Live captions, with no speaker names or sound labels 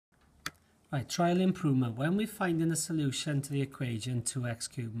Right, trial improvement. When we're finding a solution to the equation 2x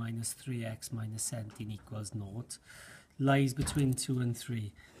cubed minus 3x minus 17 equals 0, lies between 2 and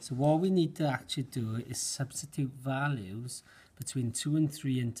 3. So what we need to actually do is substitute values between 2 and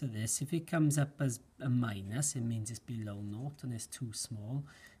 3 into this. If it comes up as a minus, it means it's below 0 and it's too small.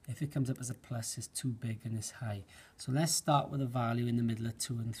 If it comes up as a plus, it's too big and it's high. So let's start with a value in the middle of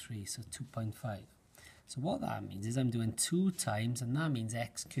 2 and 3, so 2.5. So what that means is I'm doing 2 times, and that means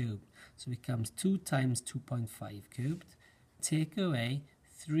x cubed. So it becomes 2 times 2.5 cubed. Take away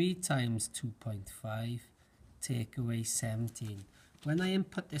 3 times 2.5. Take away 17. When I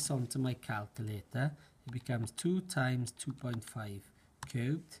input this onto my calculator, it becomes 2 times 2.5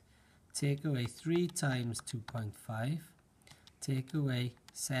 cubed. Take away 3 times 2.5. Take away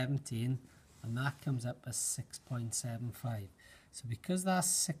 17. And that comes up as 6.75. So because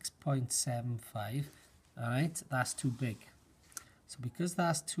that's 6.75, alright, that's too big. So because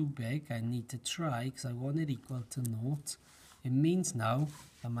that's too big, I need to try, because I want it equal to 0. It means now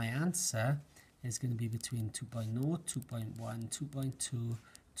that my answer is going to be between 2.0, 2.1, 2.2,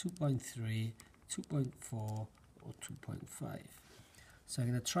 2.3, 2.4, or 2.5. So I'm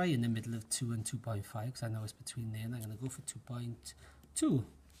going to try in the middle of 2 and 2.5, because I know it's between there, and I'm going to go for 2.2. So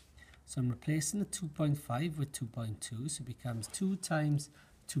I'm replacing the 2.5 with 2.2, so it becomes 2 times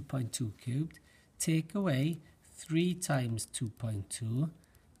 2.2 cubed. Take away 3 times 2.2,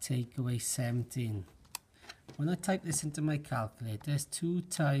 take away 17. When I type this into my calculator, it's 2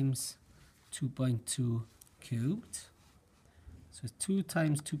 times 2.2 cubed. So it's 2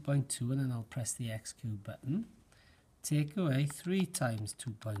 times 2.2, and then I'll press the x cubed button. Take away 3 times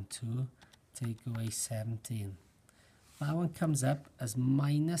 2.2, take away 17. That one comes up as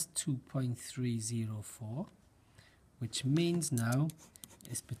minus 2.304, which means now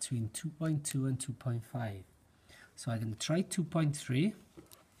it's between 2.2 and 2.5. So I'm going to try 2.3.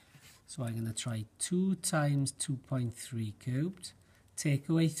 So I'm going to try 2 times 2.3 cubed. Take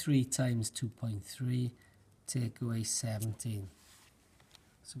away 3 times 2.3. Take away 17.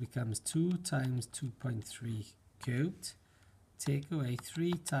 So it becomes 2 times 2.3 cubed. Take away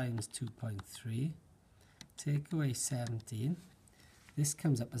 3 times 2.3. Take away 17. This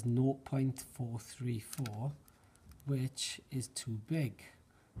comes up as 0.434, which is too big.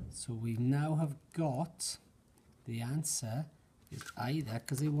 So we now have got the answer is either,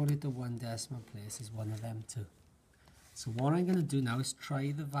 because they wanted the 1 decimal place, is one of them two. So what I'm going to do now is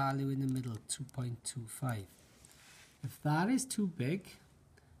try the value in the middle, 2.25. If that is too big,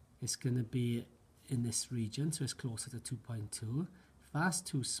 it's going to be in this region, so it's closer to 2.2. If that's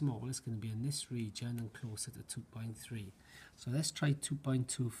too small, it's going to be in this region and closer to 2.3. So let's try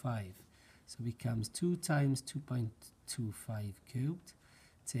 2.25. So it becomes 2 times 2.25 cubed.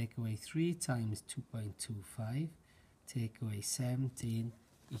 Take away 3 times 2.25. Take away 17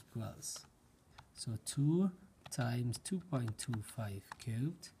 equals. So 2 times 2.25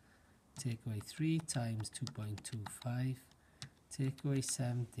 cubed. Take away 3 times 2.25. Take away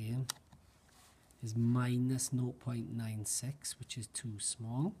 17 is minus 0.96, which is too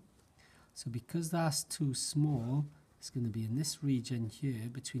small. So because that's too small, it's going to be in this region here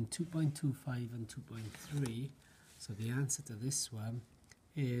between 2.25 and 2.3. So the answer to this one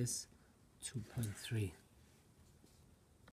is 2.3.